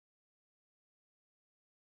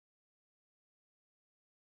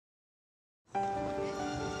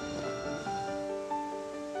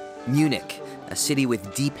Munich, a city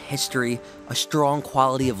with deep history, a strong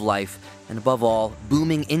quality of life, and above all,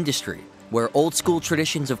 booming industry, where old-school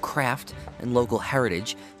traditions of craft and local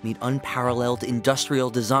heritage meet unparalleled industrial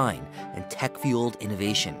design and tech-fueled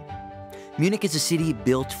innovation. Munich is a city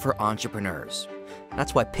built for entrepreneurs.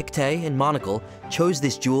 That's why Pictet and Monocle chose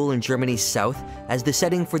this jewel in Germany's south as the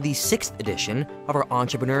setting for the 6th edition of our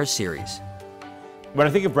Entrepreneurs series. When I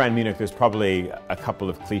think of brand Munich, there's probably a couple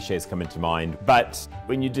of cliches come into mind, but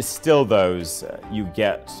when you distill those, you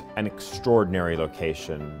get an extraordinary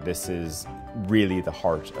location. This is really the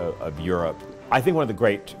heart of Europe. I think one of the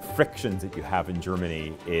great frictions that you have in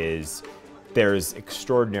Germany is there's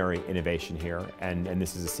extraordinary innovation here, and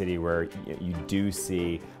this is a city where you do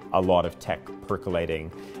see a lot of tech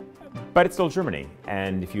percolating, but it's still Germany.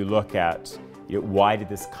 And if you look at why did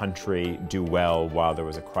this country do well while there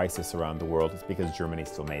was a crisis around the world? It's because Germany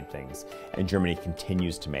still made things, and Germany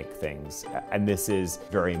continues to make things, and this is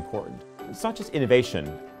very important. It's not just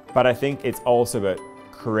innovation, but I think it's also about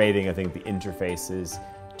creating, the interfaces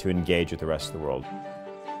to engage with the rest of the world.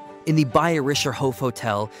 In the Bayerischer Hof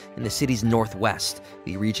Hotel in the city's northwest,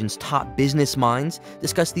 the region's top business minds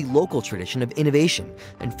discuss the local tradition of innovation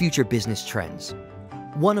and future business trends.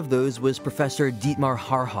 One of those was Professor Dietmar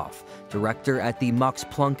Harhoff, director at the Max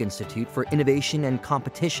Planck Institute for Innovation and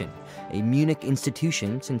Competition, a Munich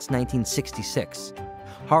institution since 1966.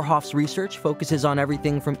 Harhoff's research focuses on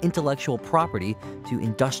everything from intellectual property to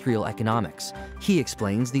industrial economics. He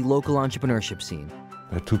explains the local entrepreneurship scene.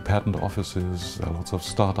 There are 2 patent offices, lots of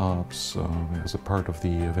startups, as a part of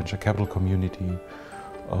the venture capital community.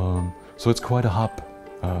 So it's quite a hub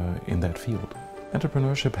in that field.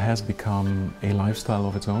 Entrepreneurship has become a lifestyle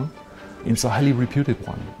of its own. It's a highly reputed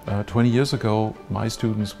one. 20 years ago, my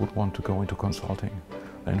students would want to go into consulting.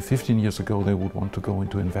 And 15 years ago, they would want to go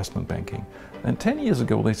into investment banking. And 10 years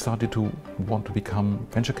ago, they started to want to become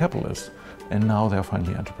venture capitalists. And now they're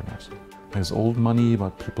finally entrepreneurs. There's old money,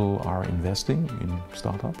 but people are investing in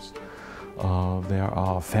startups. There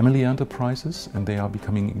are family enterprises, and they are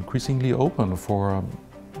becoming increasingly open for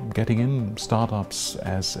getting in startups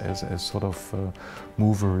as sort of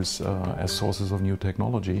movers, as sources of new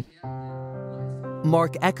technology.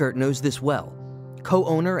 Mark Eckert knows this well.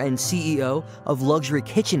 Co-owner and CEO of luxury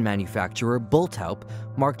kitchen manufacturer Bulthaup,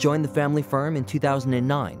 Mark joined the family firm in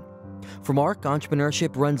 2009. For Mark,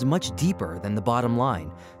 entrepreneurship runs much deeper than the bottom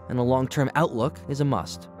line, and a long-term outlook is a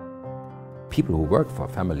must. People who work for a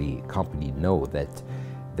family company know that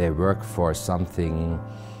they work for something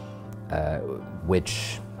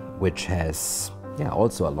which has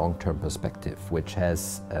also a long-term perspective, which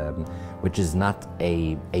is not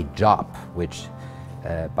a job,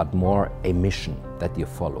 but more a mission that you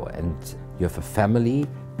follow. And you have a family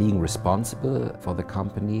being responsible for the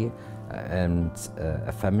company, and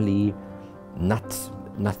a family not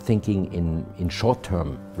thinking in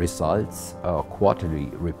short-term results or quarterly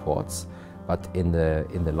reports, but in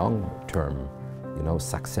the long term,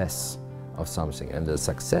 success of something. And the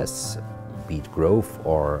success, be it growth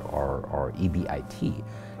or EBIT,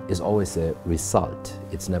 is always a result.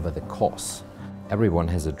 It's never the cause. Everyone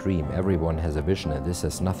has a dream, everyone has a vision, and this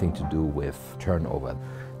has nothing to do with turnover.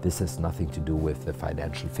 This has nothing to do with the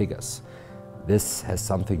financial figures. This has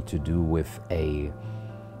something to do with a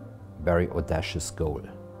very audacious goal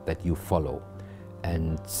that you follow,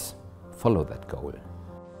 and follow that goal.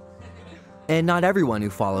 And not everyone who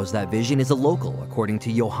follows that vision is a local, according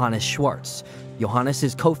to Johannes Schwartz. Johannes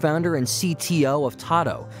is co-founder and CTO of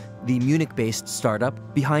Tado, the Munich-based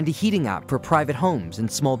startup behind a heating app for private homes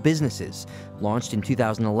and small businesses, launched in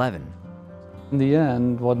 2011. In the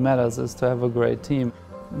end, what matters is to have a great team.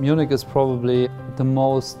 Munich is probably the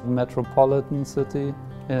most metropolitan city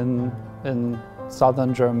in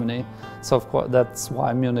southern Germany. So of course that's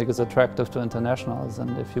why Munich is attractive to internationals.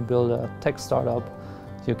 And if you build a tech startup,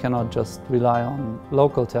 you cannot just rely on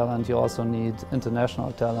local talent, you also need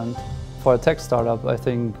international talent. For a tech startup, I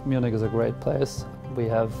think Munich is a great place. We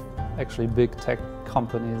have actually big tech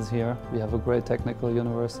companies here. We have a great technical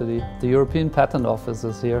university. The European Patent Office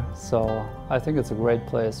is here, so I think it's a great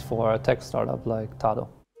place for a tech startup like Tado.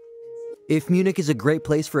 If Munich is a great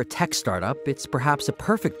place for a tech startup, it's perhaps a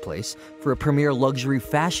perfect place for a premier luxury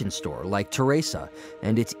fashion store like Teresa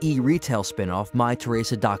and its e-retail spin-off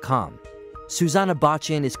myteresa.com. Susanna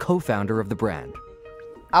Bachin is co-founder of the brand.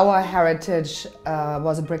 Our heritage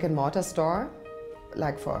was a brick-and-mortar store,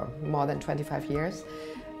 like for more than 25 years.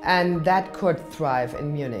 And that could thrive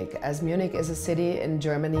in Munich, as Munich is a city in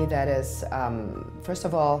Germany that is, first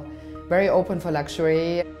of all, very open for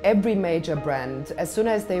luxury. Every major brand, as soon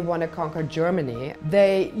as they want to conquer Germany,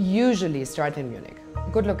 they usually start in Munich.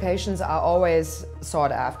 Good locations are always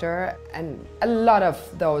sought after, and a lot of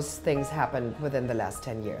those things happened within the last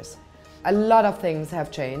 10 years. A lot of things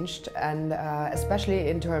have changed, and especially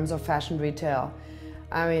in terms of fashion retail.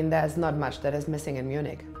 I mean, there's not much that is missing in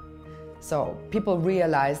Munich. So people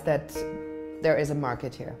realize that there is a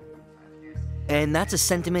market here. And that's a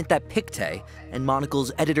sentiment that Pictet and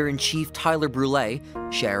Monocle's editor-in-chief Tyler Brule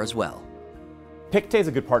share as well. Pictet is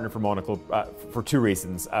a good partner for Monocle for two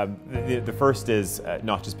reasons. The first is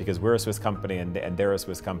not just because we're a Swiss company and they're a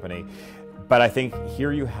Swiss company, but I think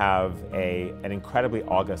here you have an incredibly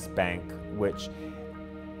august bank which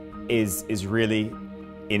is really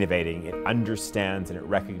innovating. It understands and it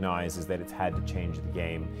recognizes that it's had to change the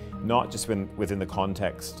game, not just within the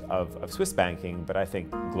context of Swiss banking, but I think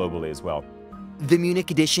globally as well. The Munich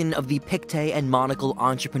edition of the Pictet and Monocle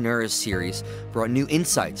Entrepreneurs series brought new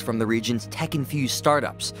insights from the region's tech-infused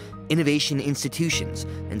startups, innovation institutions,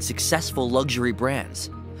 and successful luxury brands.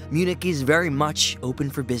 Munich is very much open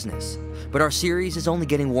for business, but our series is only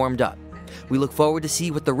getting warmed up. We look forward to see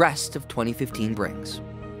what the rest of 2015 brings.